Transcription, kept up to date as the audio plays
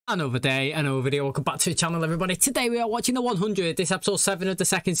Another day, another video. Welcome back to the channel, everybody. Today we are watching the 100. This episode 7 of the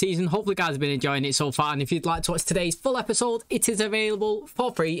second season. Hopefully you guys have been enjoying it so far, and if you'd like to watch today's full episode, it is available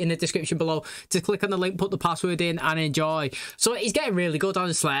for free in the description below. Just click on the link, put the password in and enjoy. So it's getting really good,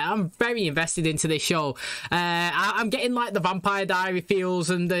 honestly. I'm very invested into this show. I'm getting like the Vampire Diary feels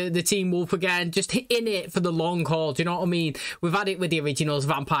and the Teen Wolf again, just in it for the long haul. Do you know what I mean? We've had it with the originals,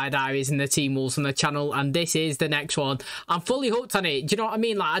 Vampire Diaries and the Teen Wolves on the channel, and this is the next one. I'm fully hooked on it. Do you know what I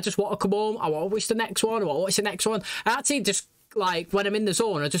mean? Like, I just want to come home, I want to watch the next one, I want to watch the next one. I actually just, like, when I'm in the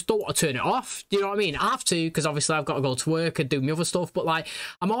zone, I just don't want to turn it off. Do you know what I mean? I have to, because obviously I've got to go to work and do my other stuff, but like,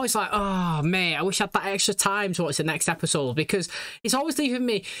 I'm always like, oh mate, I wish I had that extra time to watch the next episode, because it's always leaving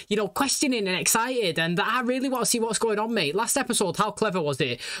me, you know, questioning and excited, and I really want to see what's going on, mate. Last episode, how clever was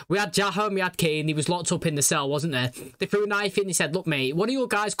it? We had Jaha and we had Kane. He was locked up in the cell, wasn't there? They threw a knife in. He said, look mate, one of your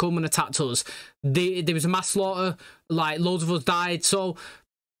guys come and attacked us. There was a mass slaughter, like loads of us died, so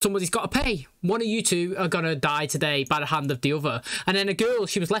somebody's got to pay. One of you two are going to die today by the hand of the other. And then a girl,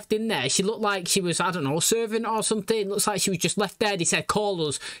 she was left in there. She looked like she was, I don't know, a servant or something. It looks like she was just left there. They said, call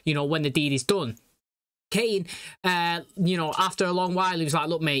us, you know, when the deed is done. Kane, you know, after a long while, he was like,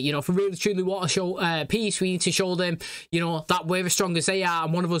 look, mate, you know, if we really truly want to show peace, we need to show them, you know, that we're as strong as they are,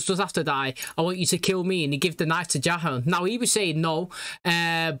 and one of us does have to die. I want you to kill me. And he gave the knife to Jahan. Now, he was saying no,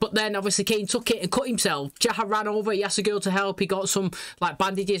 but then obviously Kane took it and cut himself. Jahan ran over. He asked a girl to help. He got some, like,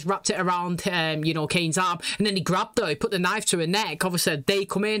 bandages, wrapped it around, you know, Kane's arm, and then he grabbed her. He put the knife to her neck. Obviously, they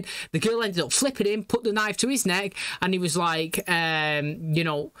come in. The girl ended up flipping him, put the knife to his neck, and he was like, you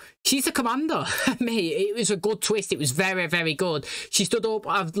know, she's the commander. Mate, it was a good twist. It was very, very good. She stood up.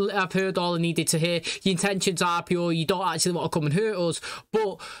 I've heard all I needed to hear. Your intentions are pure. You don't actually want to come and hurt us,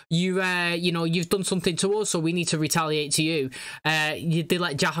 but you know, you've done something to us, so we need to retaliate to you. They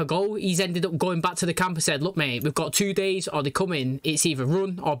let Jaha go. He's ended up going back to the camp and said, look, mate, we've got 2 days or they come in. It's either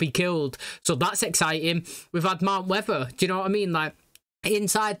run or be killed. So that's exciting. We've had Mount Weather. Do you know what I mean? Like,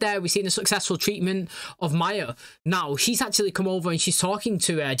 inside there, we've seen a successful treatment of Maya. Now, she's actually come over and she's talking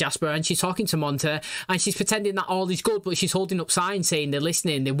to Jasper, and she's talking to Monte, and she's pretending that all is good, but she's holding up signs saying they're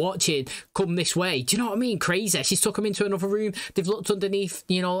listening, they're watching, come this way. Do you know what I mean? Crazy. She's took them into another room. They've looked underneath,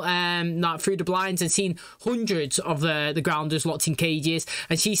 you know, like through the blinds, and seen hundreds of the grounders locked in cages,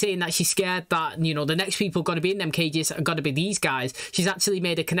 and she's saying that she's scared that, you know, the next people got to be in them cages are got to be these guys. She's actually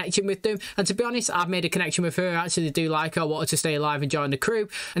made a connection with them, and to be honest, I've made a connection with her. I actually do like her. I want her to stay alive and join the crew.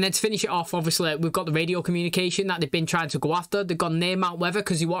 And then to finish it off, obviously we've got the radio communication that they've been trying to go after. They've gone near Mount Weather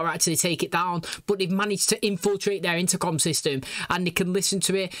because they want to actually take it down, but they've managed to infiltrate their intercom system, and they can listen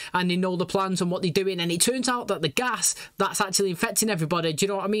to it, and they know the plans and what they're doing. And it turns out that the gas that's actually infecting everybody, do you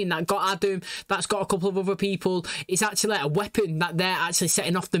know what I mean, that got Adam, that's got a couple of other people, it's actually a weapon that they're actually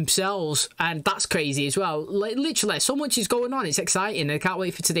setting off themselves, and that's crazy as well. Like, literally so much is going on. It's exciting. I can't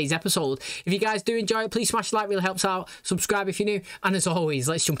wait for today's episode. If you guys do enjoy it, please smash the like, really helps out. Subscribe if you're new, and as always,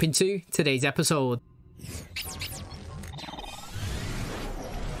 let's jump into today's episode.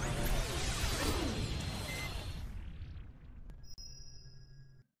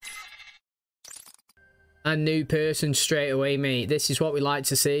 A new person straight away, mate. This is what we like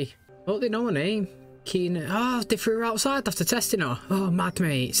to see. Oh, they know her name. Keen. Oh, they threw her outside after testing her. Oh, mad,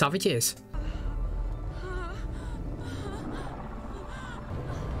 mate. Savages.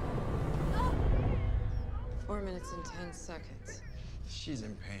 4 minutes and 10 seconds. She's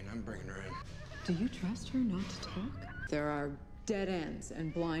in pain. I'm bringing her in. Do you trust her not to talk? There are dead ends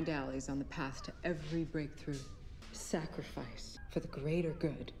and blind alleys on the path to every breakthrough. Sacrifice for the greater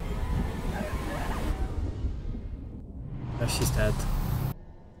good. Oh, she's dead.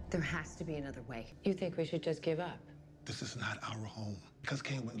 There has to be another way. You think we should just give up? This is not our home. Because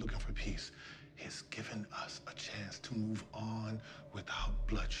Kane went looking for peace, he's given us a chance to move on without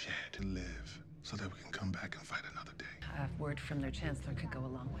bloodshed, to live, so that we can come back and fight another day. Word from their chancellor could go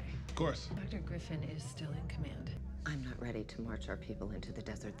a long way. Of course. Dr. Griffin is still in command. I'm not ready to march our people into the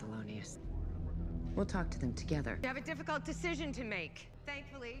desert, Thelonious. We'll talk to them together. We have a difficult decision to make.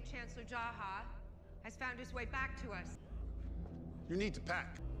 Thankfully, Chancellor Jaha has found his way back to us. You need to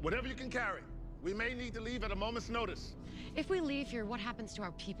pack. Whatever you can carry. We may need to leave at a moment's notice. If we leave here, what happens to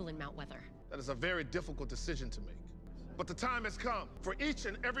our people in Mount Weather? That is a very difficult decision to make. But the time has come for each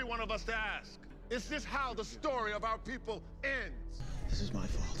and every one of us to ask, is this how the story of our people ends? This is my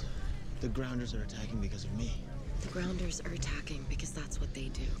fault. The grounders are attacking because of me. The grounders are attacking because that's what they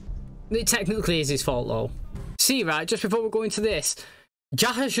do. It technically is his fault, though. See, right, just before we go into this,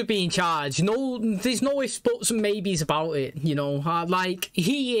 Jaha should be in charge. No, there's no ifs, buts, and maybes about it, you know. Like,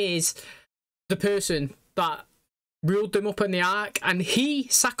 he is the person that ruled them up in the Ark, and he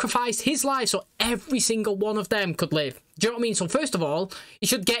sacrificed his life so every single one of them could live. Do you know what I mean? So first of all, he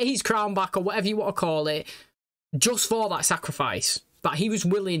should get his crown back, or whatever you want to call it, just for that sacrifice. That he was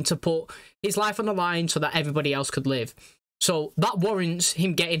willing to put his life on the line so that everybody else could live. So that warrants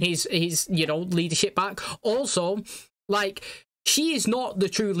him getting his you know, leadership back. Also, like, she is not the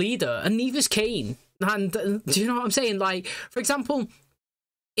true leader, and neither's Kane. And do you know what I'm saying? Like, for example,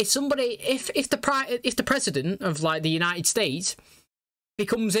 if somebody, if the president of, like, the United States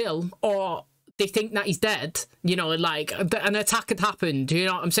becomes ill, or they think that he's dead, you know, like, an attack had happened, do you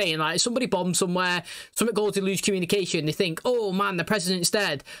know what I'm saying? Like, somebody bombs somewhere, something goes to lose communication, they think, oh man, the president's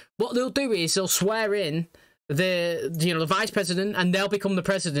dead. What they'll do is they'll swear in the vice president, and they'll become the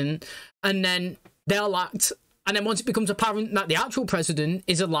president, and then they'll act. And then once it becomes apparent that the actual president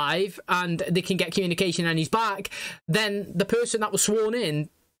is alive and they can get communication and he's back, then the person that was sworn in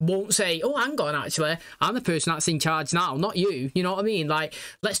won't say, oh, hang on, actually, I'm the person that's in charge now, not you. You know what I mean? Like,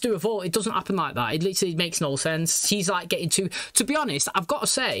 let's do a vote. It doesn't happen like that. It literally makes no sense. She's, like, getting to be honest, I've got to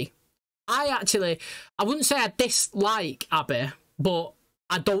say, I wouldn't say I dislike Abby, but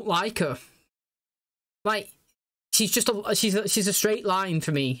I don't like her. Like, she's a straight line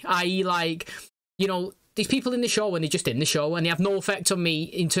for me. I.e., like, you know, these people in the show, and they're just in the show, and they have no effect on me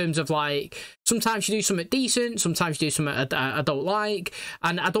in terms of, like, sometimes you do something decent, sometimes you do something I don't like,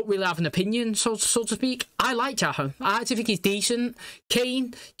 and I don't really have an opinion, so to speak. I like Jaha. I actually think he's decent.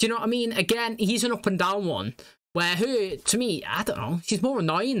 Kane, do you know what I mean? Again, he's an up and down one, where her, to me, I don't know, she's more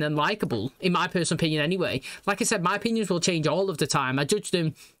annoying than likable, in my personal opinion anyway. Like I said, my opinions will change all of the time. I judge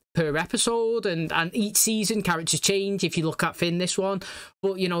them per episode, and each season characters change. If you look at Finn, this one,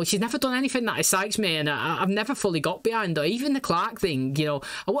 but you know, she's never done anything that excites me, and I've never fully got behind her. Even the Clarke thing, you know,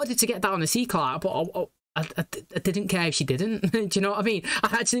 I wanted to get down and see Clarke, but I didn't care if she didn't. Do you know what I mean?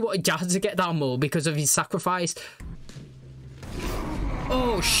 I actually wanted Jazz to get down more because of his sacrifice.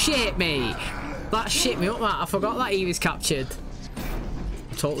 Oh shit, mate, that shit me up, Matt. I forgot that he was captured.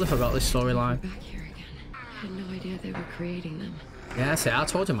 Totally forgot this storyline. Back here again. I had no idea they were creating them. Yeah, see, I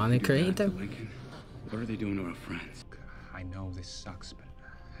told you, man, they created them. What are they doing to our friends? I know this sucks, but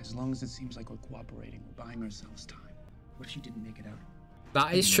as long as it seems like we're cooperating, we're buying ourselves time. What if she didn't make it out?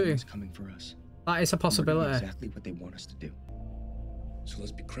 That is true. It's coming for us. That is a possibility. We're doing exactly what they want us to do. So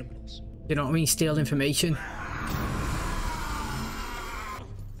let's be criminals. You know what I mean? Steal information.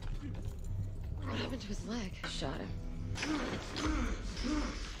 What happened to his leg? Shot him.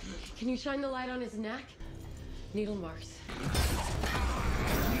 Can you shine the light on his neck? Needle marks.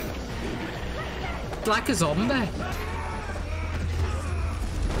 Like a zombie.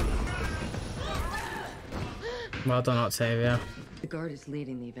 Well done, Octavia. The guard is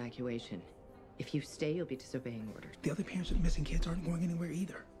leading the evacuation. If you stay, you'll be disobeying orders. The other parents with missing kids aren't going anywhere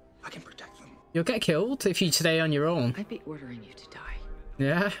either. I can protect them. You'll get killed if you stay on your own. I'd be ordering you to die.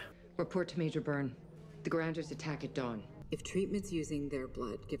 Yeah. Report to Major Byrne. The Grounders attack at dawn. If treatments using their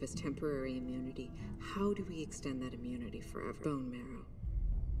blood give us temporary immunity, how do we extend that immunity forever? Bone marrow.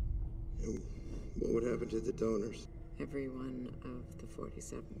 What would happen to the donors? Every one of the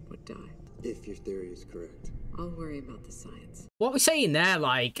 47 would die. If your theory is correct. I'll worry about the science. What we're saying there,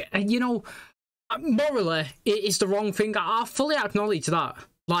 like, you know, morally, it is the wrong thing. I fully acknowledge that.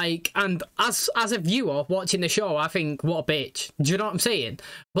 Like, and as a viewer watching the show, I think, what a bitch. Do you know what I'm saying?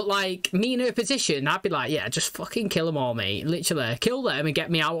 But, like, me in her position, I'd be like, yeah, just fucking kill them all, mate. Literally, kill them and get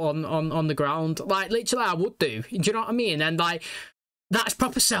me out on the ground. Like, literally, I would do. Do you know what I mean? And, like, that's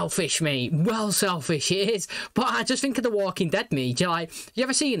proper selfish, mate. Well, selfish, it is. But I just think of The Walking Dead, me. Do you, like, you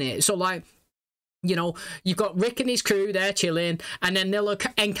ever seen it? So, like, you know, you've got Rick and his crew, they're chilling, and then they'll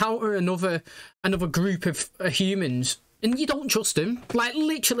encounter another group of humans. And you don't trust them. Like,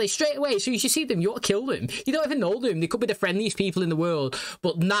 literally, straight away, as soon as you see them, you want to kill them. You don't even know them. They could be the friendliest people in the world.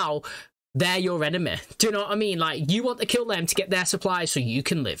 But now, they're your enemy. Do you know what I mean? Like, you want to kill them to get their supplies so you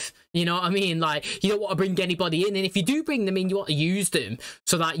can live. You know what I mean? Like, you don't want to bring anybody in. And if you do bring them in, you want to use them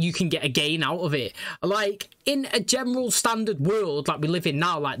so that you can get a gain out of it. Like, in a general standard world like we live in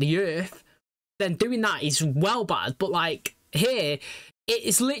now, like the Earth, then doing that is well bad. But, like, here,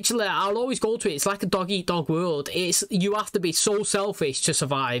 it's literally, I'll always go to it, it's like a dog-eat-dog world. It's, you have to be so selfish to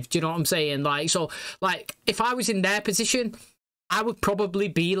survive. Do you know what I'm saying? Like, so, like, if I was in their position, I would probably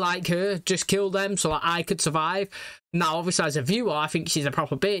be like her, just kill them so that I could survive. Now, obviously, as a viewer, I think she's a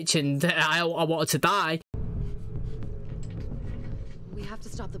proper bitch, and I want her to die. We have to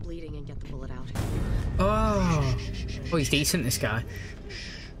stop the bleeding and get the bullet out. Oh, he's decent, this guy.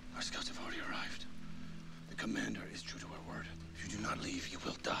 Our scouts have already arrived. The commander is true to her word. If you do not leave, you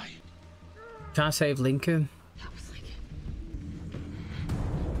will die. Trying to save Lincoln. That was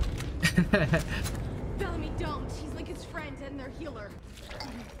like... Bellamy, don't. He's friend and their healer.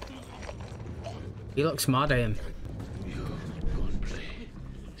 He looks mad at him.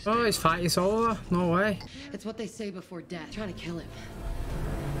 Oh, his fight is over. No way. It's what they say before death. Trying to kill him.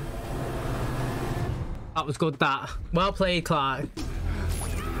 That was good, that. Well played, Clark.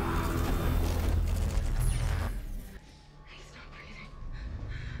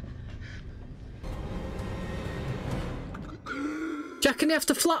 Do you reckon he have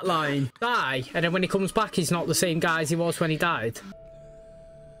to flatline, die, and then when he comes back, he's not the same guy as he was when he died?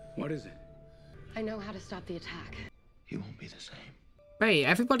 What is it? I know how to stop the attack. He won't be the same. Right,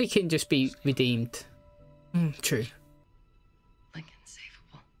 everybody can just be redeemed. True. Lincoln's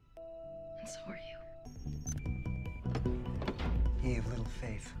savable. And so are you. Ye of little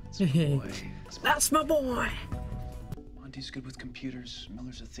faith. That's my boy. Monty's good with computers.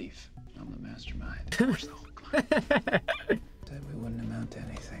 Miller's a thief. I'm the mastermind. Where's the whole clan? Said we wouldn't amount to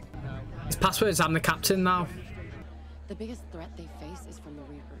anything. His password is I'm the captain now. The biggest threat they face is from the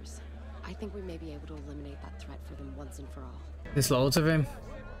Reapers. I think we may be able to eliminate that threat for them once and for all. There's loads of him.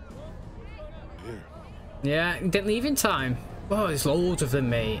 Yeah, he didn't leave in time. Oh, there's loads of them,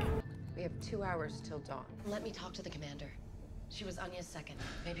 mate. We have 2 hours till dawn. Let me talk to the commander. She was Anya's second.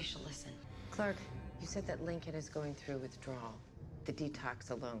 Maybe she'll listen. Clark, you said that Lincoln is going through withdrawal. The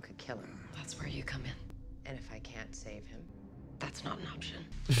detox alone could kill him. That's where you come in. And if I can't save him? That's not an option.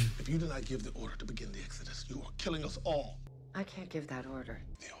 If you do not give the order to begin the Exodus, you are killing us all. I can't give that order.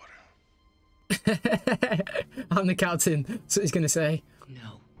 The order. I'm the captain. That's what he's going to say.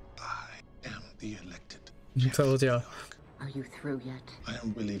 No. I am the elected. I told you. Are you through yet? I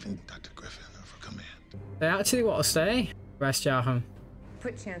am relieving Dr. Griffin for command. They actually want to stay. Rest Jaham.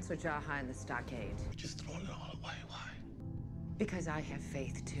 Put Chancellor Jaha in the stockade. You're just throwing it all away. Why? Because I have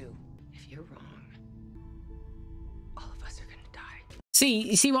faith too. If you're wrong, all of us are gonna die. See,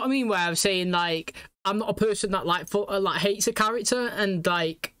 you see what I mean? Where I was saying, like, I'm not a person that like hates a character, and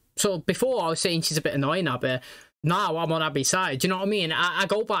like, so before I was saying she's a bit annoying, Abby. Now I'm on Abby's side. Do you know what I mean? I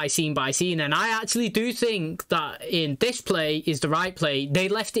go by scene, and I actually do think that in this play is the right play. They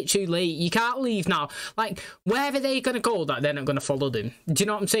left it too late. You can't leave now. Like, wherever they're going to go, that they're not going to follow them. Do you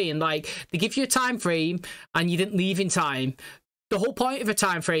know what I'm saying? Like, they give you a time frame and you didn't leave in time. The whole point of a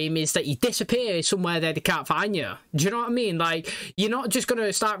time frame is that you disappear somewhere that they can't find you. Do you know what I mean? Like, you're not just going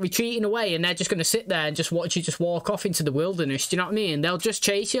to start retreating away and they're just going to sit there and just watch you just walk off into the wilderness. Do you know what I mean? They'll just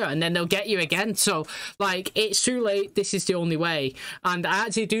chase you and then they'll get you again. So, like, it's too late. This is the only way. And I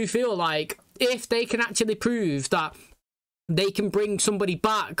actually do feel like if they can actually prove that they can bring somebody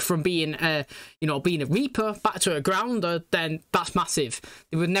back from being a, you know, being a Reaper back to a Grounder, then that's massive.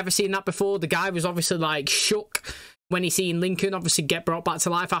 They would never seen that before. The guy was obviously, like, shook when he seen Lincoln obviously get brought back to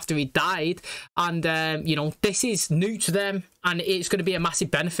life after he died. And, you know, this is new to them and it's going to be a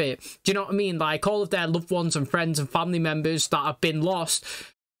massive benefit. Do you know what I mean? Like, all of their loved ones and friends and family members that have been lost,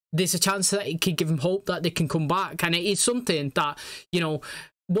 there's a chance that it could give them hope that they can come back. And it is something that, you know,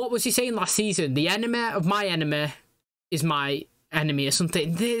 what was he saying last season? The enemy of my enemy is my enemy or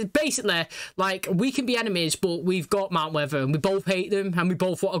something. Basically, like, we can be enemies, but we've got Mount Weather and we both hate them and we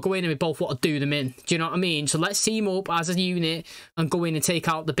both want to go in and we both want to do them in. Do you know what I mean? So let's team up as a unit and go in and take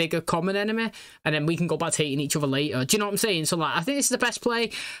out the bigger common enemy, and then we can go back to hating each other later. Do you know what I'm saying? So, like, I think this is the best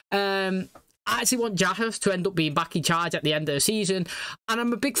play. I actually want Jaha to end up being back in charge at the end of the season, and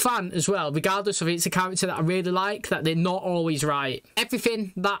I'm a big fan as well, regardless of it's a character that I really like, that they're not always right.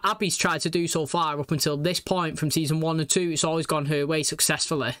 Everything that Abby's tried to do so far up until this point from season 1 and 2, it's always gone her way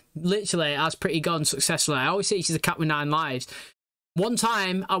successfully. Literally, it has pretty gone successfully. I always say she's a cat with 9 lives. One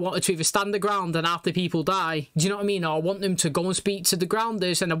time, I wanted to either stand the ground and after people die, do you know what I mean? Or I want them to go and speak to the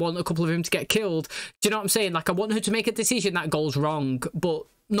grounders and I want a couple of them to get killed. Do you know what I'm saying? Like, I want her to make a decision that goes wrong, but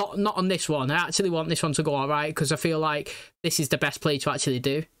not on this one. I actually want this one to go alright because I feel like this is the best play to actually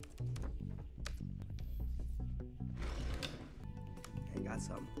do. I got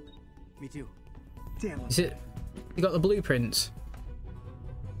some. Me too. Damn. Is it? You got the blueprints?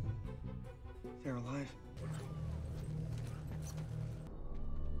 They're alive.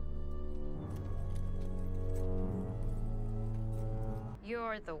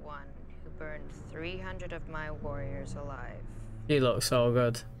 You're the one who burned 300 of my warriors alive. You look so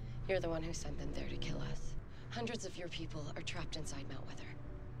good. You're the one who sent them there to kill us. Hundreds of your people are trapped inside Mount Weather,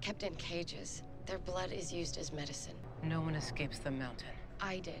 kept in cages. Their blood is used as medicine. No one escapes the mountain.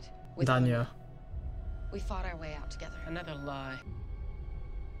 I did. With Danya. We fought our way out together. Another lie.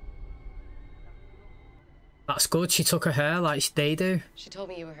 That's good. She took her hair like they do. She told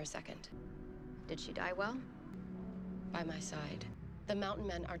me you were her second. Did she die well? By my side. The mountain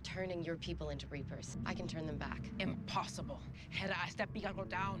men are turning your people into Reapers. I can turn them back. Impossible. Hera, step go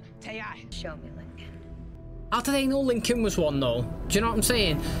down. Show me, Lincoln. How do they know Lincoln was one, though? Do you know what I'm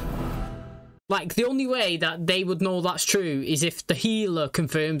saying? Like, the only way that they would know that's true is if the healer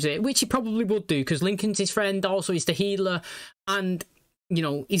confirms it, which he probably would do, because Lincoln's his friend, also he's the healer, and, you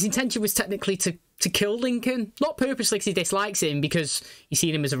know, his intention was technically to kill Lincoln. Not purposely because he dislikes him, because he's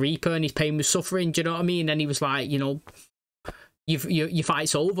seen him as a Reaper and his pain was suffering, do you know what I mean? And he was like, you know, your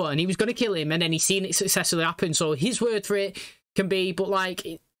fight's over, and he was going to kill him, and then he's seen it successfully happen, so his word for it can be, but, like,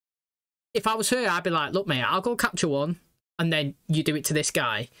 if I was her, I'd be like, look, mate, I'll go capture one, and then you do it to this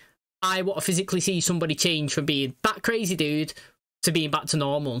guy. I want to physically see somebody change from being that crazy dude to being back to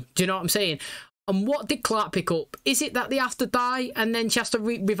normal. Do you know what I'm saying? And what did Clarke pick up? Is it that they have to die and then she has to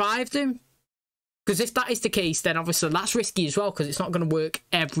revive them? Because if that is the case, then obviously that's risky as well, because it's not going to work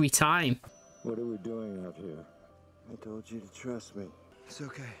every time. What are we doing out here? I told you to trust me. It's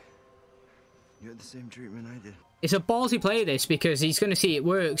okay. You had the same treatment I did. It's a ballsy play, this, because he's going to see it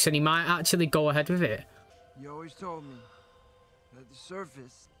works and he might actually go ahead with it. You always told me that the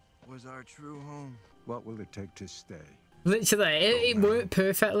surface was our true home. What will it take to stay? Literally, it worked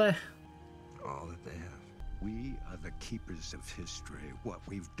perfectly. All that they have. We are the keepers of history. What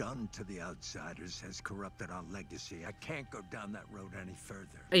we've done to the outsiders has corrupted our legacy. I can't go down that road any further.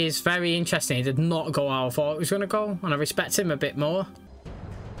 It's very interesting. He did not go how I thought it was going to go, and I respect him a bit more.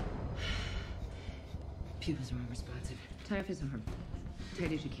 Pupils are unresponsive. Tie off his arm.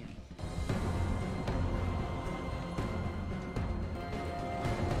 Tight as you can.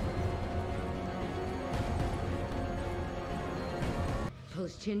 Pull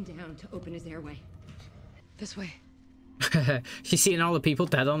his chin down to open his airway. This way. She's seeing all the people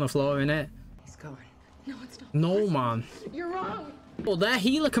dead on the floor, innit? He's going. No, it's not. No, man. You're wrong. Well, their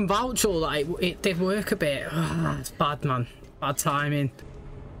healer can vouch, all like, it did work a bit. Oh, it's bad, man. Bad timing.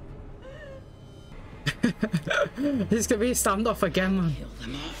 It's gonna be a standoff again, man.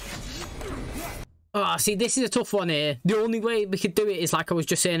 Oh, see, this is a tough one here. The only way we could do it is, like I was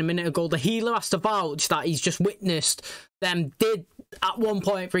just saying a minute ago, the healer has to vouch that he's just witnessed them did at one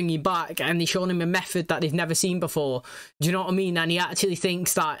point bring him back, and he's shown him a method that they've never seen before. Do you know what I mean? And he actually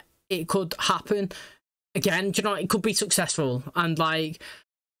thinks that it could happen again. Do you know, it could be successful. And, like,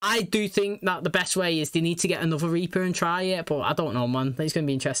 I do think that the best way is they need to get another Reaper and try it, but I don't know, man. It's going to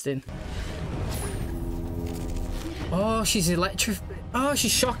be interesting. Oh, she's oh,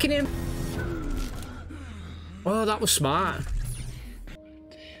 she's shocking him. Oh, that was smart.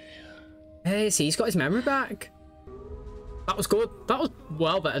 Hey, see, he's got his memory back. That was good. That was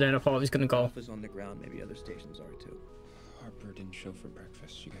well better than I thought it was going to go. Is on the ground. Maybe other stations are too. Harper didn't show for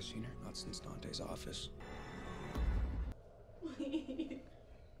breakfast. You guys seen her? Not since Dante's office. The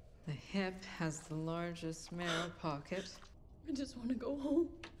hip has the largest marrow pocket. I just want to go home.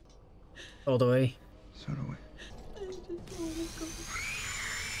 All the way. So do we. I just want to go.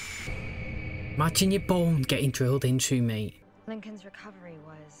 Imagine your bone getting drilled into, mate. Lincoln's recovery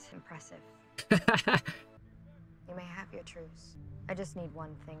was impressive. You may have your truce. I just need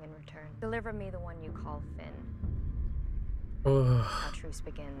one thing in return. Deliver me the one you call Finn. Our truce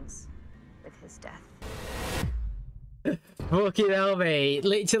begins with his death. Fucking hell, mate.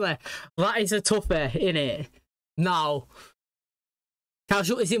 Literally, that is a tougher, innit? Now,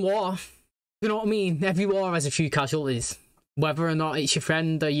 casualties in war. You know what I mean? Every war has a few casualties. Whether or not it's your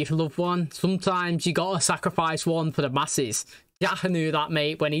friend or your loved one, sometimes you gotta sacrifice one for the masses. Jack knew that,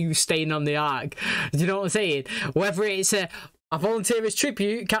 mate, when he was staying on the Ark. Do you know what I'm saying? Whether it's a volunteer as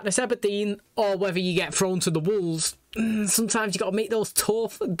tribute, Katniss Everdeen, or whether you get thrown to the wolves, sometimes you gotta make those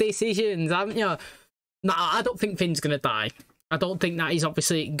tough decisions, haven't you? Nah, I don't think Finn's gonna die. I don't think that he's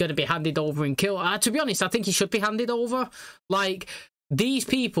obviously gonna be handed over and killed. To be honest, I think he should be handed over. Like, these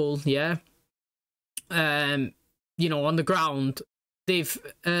people, yeah, you know, on the ground, they've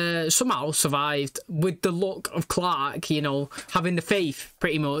somehow survived with the luck of Clarke, you know, having the faith,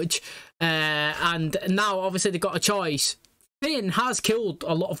 pretty much. And now, obviously, they've got a choice. Finn has killed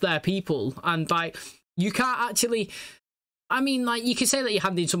a lot of their people, and, like, you can't actually... I mean, like, you can say that you're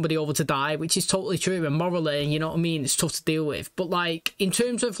handing somebody over to die, which is totally true, and morally, you know what I mean, it's tough to deal with. But, like, in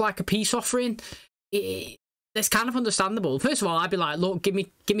terms of, like, a peace offering, it's kind of understandable. First of all, I'd be like, look, give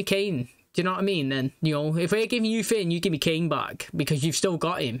me Kane. Do you know what I mean? Then, you know, if we're giving you Finn, you give me Kane back, because you've still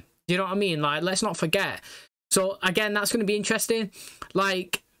got him. Do you know what I mean? Like, let's not forget. So, again, that's going to be interesting.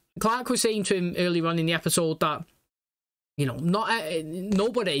 Like, Clarke was saying to him earlier on in the episode that, you know,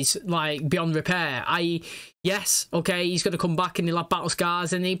 nobody's, like, beyond repair. Yes, okay, he's going to come back and he'll have battle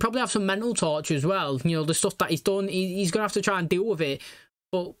scars, and he'll probably have some mental torture as well. You know, the stuff that he's done, he's going to have to try and deal with it.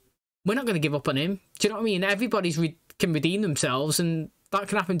 But we're not going to give up on him. Do you know what I mean? Everybody's can redeem themselves, and that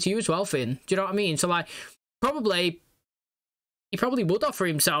can happen to you as well, Finn. Do you know what I mean? So, like, probably he probably would offer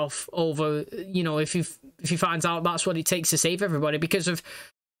himself over, you know, if he finds out that's what it takes to save everybody, because of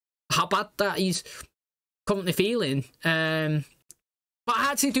how bad that he's currently feeling. But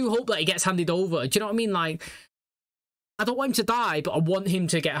I actually do hope that he gets handed over. Do you know what I mean? Like, I don't want him to die, but I want him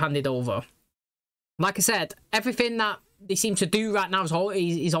to get handed over. Like I said, everything that they seem to do right now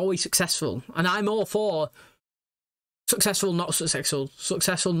is always successful. And I'm all for successful, not successful.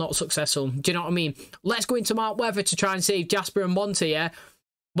 Successful, not successful. Do you know what I mean? Let's go into Mount Weather to try and save Jasper and Monty, yeah?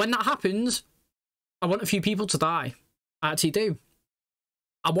 When that happens, I want a few people to die. I actually do.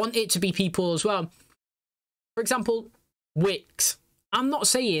 I want it to be people as well. For example, Wicks. I'm not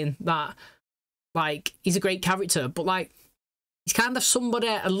saying that, like, he's a great character, but, like, he's kind of somebody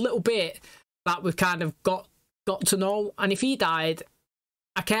a little bit that we've kind of got to know. And if he died,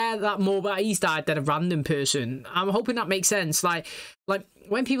 I care that more about he's died than a random person. I'm hoping that makes sense. Like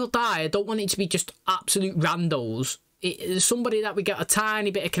when people die, I don't want it to be just absolute randos. It's somebody that we get a tiny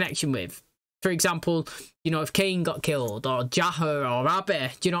bit of connection with. For example, you know, if Kane got killed, or Jaha, or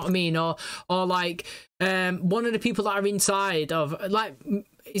Abby, do you know what I mean? Or like one of the people that are inside of, like,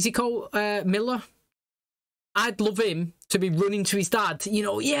 is he called Miller? I'd love him to be running to his dad, you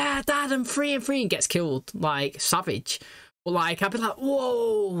know, yeah, Dad, I'm free, and gets killed, like, savage. But, like, I'd be like,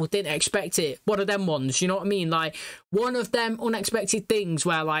 whoa, didn't expect it. One of them ones, you know what I mean? Like, one of them unexpected things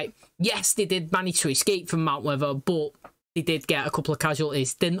where, like, yes, they did manage to escape from Mount Weather, but they did get a couple of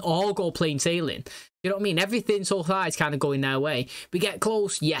casualties. Didn't all go plain sailing. You know what I mean? Everything so far is kind of going their way. We get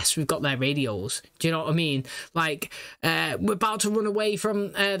close, yes, we've got their radios. Do you know what I mean? Like, we're about to run away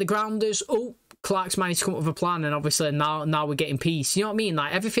from the grounders. Oh, Clark's managed to come up with a plan, and obviously now we're getting peace. You know what I mean?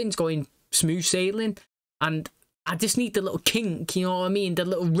 Like, everything's going smooth sailing, and I just need the little kink, you know what I mean? The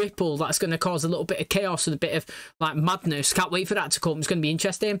little ripple that's going to cause a little bit of chaos and a bit of, like, madness. Can't wait for that to come. It's going to be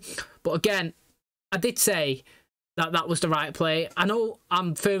interesting. But again, I did say that was the right play. I know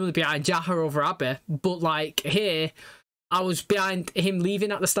I'm firmly behind Jaha over Abby, but, like, here, I was behind him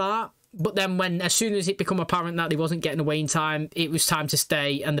leaving at the start. But then as soon as it became apparent that he wasn't getting away in time, it was time to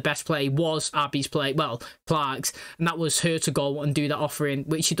stay, and the best play was Abby's play, well, Clark's, and that was her to go and do that offering,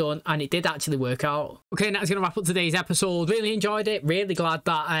 which she done, and it did actually work out. Okay, and that's going to wrap up today's episode. Really enjoyed it. Really glad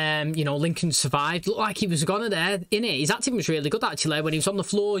that, you know, Lincoln survived. Looked like he was a goner there, innit? His acting was really good, actually. When he was on the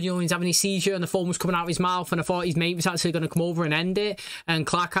floor, you know, he was having his seizure and the foam was coming out of his mouth, and I thought his mate was actually going to come over and end it, and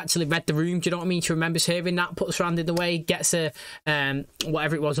Clarke actually read the room, do you know what I mean? She remembers hearing that, puts her hand in the way, gets a,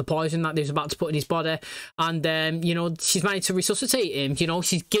 whatever it was, a poison that they was about to put in his body, and you know, she's managed to resuscitate him. You know,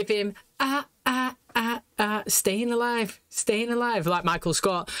 she's give him staying alive like Michael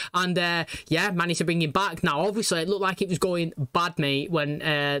Scott, and yeah, managed to bring him back. Now obviously it looked like it was going bad, mate, when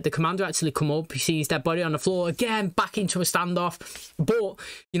the commander actually come up. He sees his dead body on the floor again, back into a standoff. But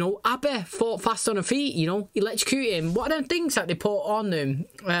you know, Abby fought fast on her feet, you know, electrocute him. What are them things that they put on them?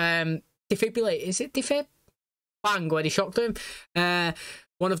 Defibrillate, is it defib? Bang, where they shocked him.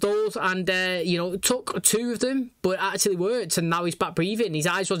 One of those, and you know, it took 2 of them, but it actually worked, and now he's back breathing. His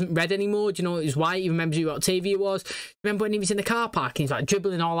eyes wasn't red anymore. Do you know, it was white. He remembers who Octavia was. Remember when he was in the car park and he's like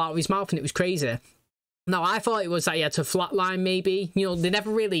dribbling all out of his mouth, and it was crazy. Now, I thought it was that he had to flatline, maybe. You know, they never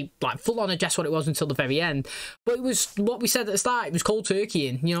really, like, full-on addressed what it was until the very end. But it was what we said at the start. It was cold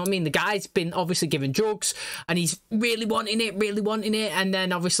turkeying. You know what I mean? The guy's been obviously given drugs, and he's really wanting it. And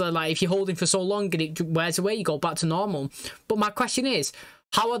then, obviously, like, if you hold him for so long and it wears away, you go back to normal. But my question is,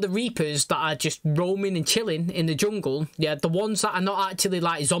 how are the Reapers that are just roaming and chilling in the jungle, yeah, the ones that are not actually,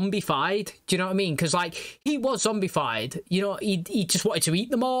 like, zombified? Do you know what I mean? Because, like, he was zombified. You know, he just wanted to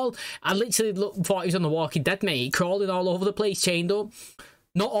eat them all. I literally thought he was on The Walking Dead, mate, crawling all over the place, chained up.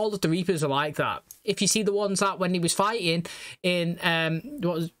 Not all of the Reapers are like that. If you see the ones that when he was fighting in,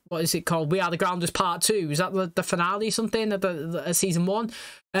 what is it called? We Are the Grounders Part 2. Is that the finale or something of the season 1?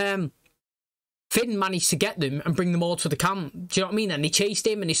 Finn managed to get them and bring them all to the camp. Do you know what I mean? And he chased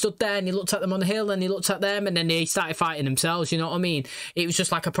him, and he stood there, and he looked at them on the hill, and he looked at them, and then they started fighting themselves. You know what I mean? It was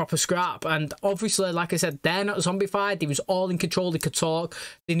just like a proper scrap. And obviously, like I said, they're not zombified. They was all in control. They could talk.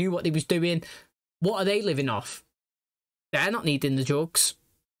 They knew what they was doing. What are they living off? They're not needing the drugs.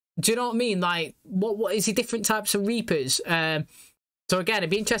 Do you know what I mean? Like, what is the different types of Reapers? So again, I'd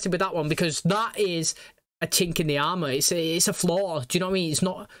be interested with that one, because that is a chink in the armor. It's a flaw. Do you know what I mean? It's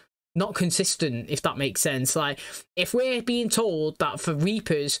not consistent, if that makes sense. Like, if we're being told that for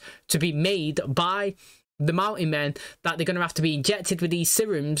Reapers to be made by the Mountain Men, that they're going to have to be injected with these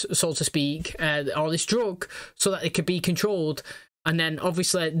serums, so to speak, or this drug, so that they could be controlled, and then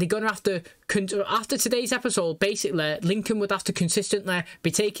obviously they're going to have to, after today's episode, basically Lincoln would have to consistently be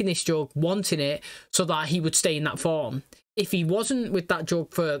taking this drug, wanting it, so that he would stay in that form. if he wasn't with that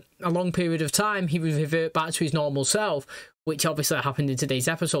drug for a long period of time, he would revert back to his normal self, which obviously happened in today's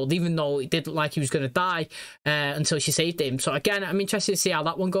episode, even though it did look like he was going to die until she saved him. So again, I'm interested to see how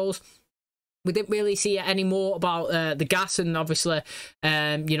that one goes. We didn't really see any more about the gas and obviously,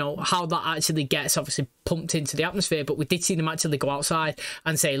 you know, how that actually gets obviously pumped into the atmosphere. But we did see them actually go outside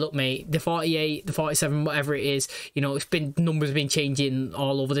and say, look, mate, the 48, the 47, whatever it is, you know, numbers have been changing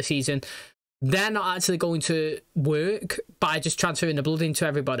all over the season. They're not actually going to work by just transferring the blood into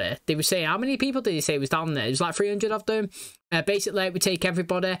everybody. They were saying, how many people did he say was down there? It was like 300 of them. Basically, we take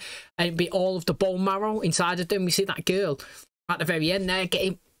everybody and it'd be all of the bone marrow inside of them. We see that girl at the very end there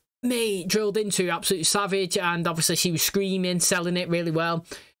getting drilled into, absolutely savage, and obviously she was screaming, selling it really well.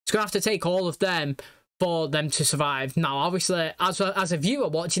 It's gonna have to take all of them for them to survive. Now obviously as a viewer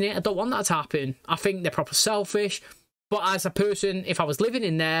watching it, I don't want that to happen. I think they're proper selfish, but as a person, if I was living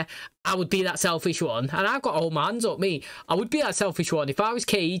in there, I would be that selfish one. And I've got to hold my hands up, me. I would be that selfish one. If I was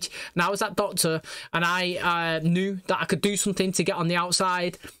Cage and I was that doctor and I knew that I could do something to get on the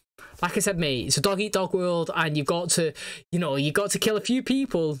outside, like I said, mate, it's a dog-eat-dog world, and you've got to, you know, you've got to kill a few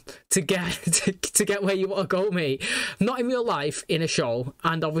people to get to get where you want to go, mate. Not in real life, in a show,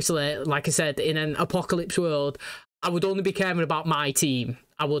 and obviously, like I said, in an apocalypse world, I would only be caring about my team.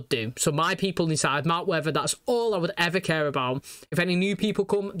 I would do. So my people inside Mount Weather, that's all I would ever care about. If any new people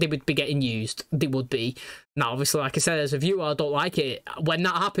come, they would be getting used. They would be. Now, obviously, like I said, as a viewer, I don't like it. When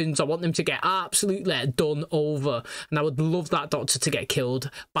that happens, I want them to get absolutely done over. And I would love that doctor to get killed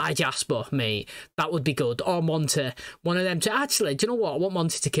by Jasper, mate. That would be good. Or Monty. One of them to... Actually, do you know what? I want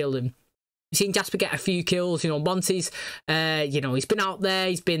Monty to kill him. We've seen Jasper get a few kills. You know, Monty's, you know, he's been out there.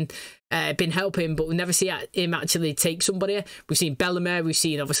 He's been helping, but we never see him actually take somebody. We've seen Bellamere. We've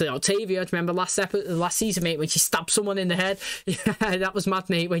seen, obviously, Octavia. Do you remember last season, mate, when she stabbed someone in the head? Yeah, that was mad,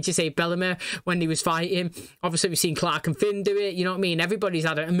 mate, when she saved Bellamere when he was fighting. Obviously, we've seen Clark and Finn do it. You know what I mean? Everybody's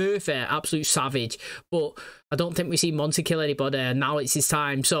had it. Murphy, absolute savage. But I don't think we've seen Monty kill anybody, and now it's his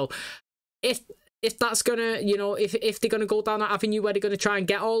time. So, if that's gonna, you know, if they're gonna go down that avenue where they're gonna try and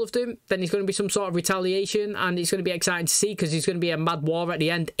get all of them, then there's gonna be some sort of retaliation, and it's gonna be exciting to see, because there's gonna be a mad war at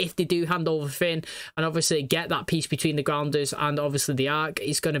the end if they do hand over Finn and obviously get that peace between the Grounders and obviously the Ark.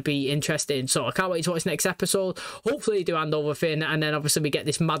 It's gonna be interesting. So I can't wait to watch the next episode. Hopefully they do hand over Finn, and then obviously we get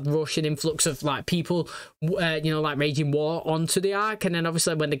this mad rush and influx of like people, you know, like raging war onto the Ark, and then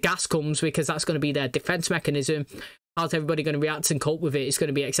obviously when the gas comes, because that's gonna be their defense mechanism. How's everybody going to react and cope with it? It's going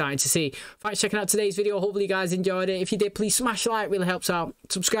to be exciting to see. Thanks for checking out today's video. Hopefully you guys enjoyed it. If you did, please smash a like. Really helps out.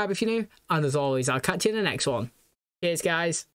 Subscribe if you're new. And as always, I'll catch you in the next one. Cheers, guys.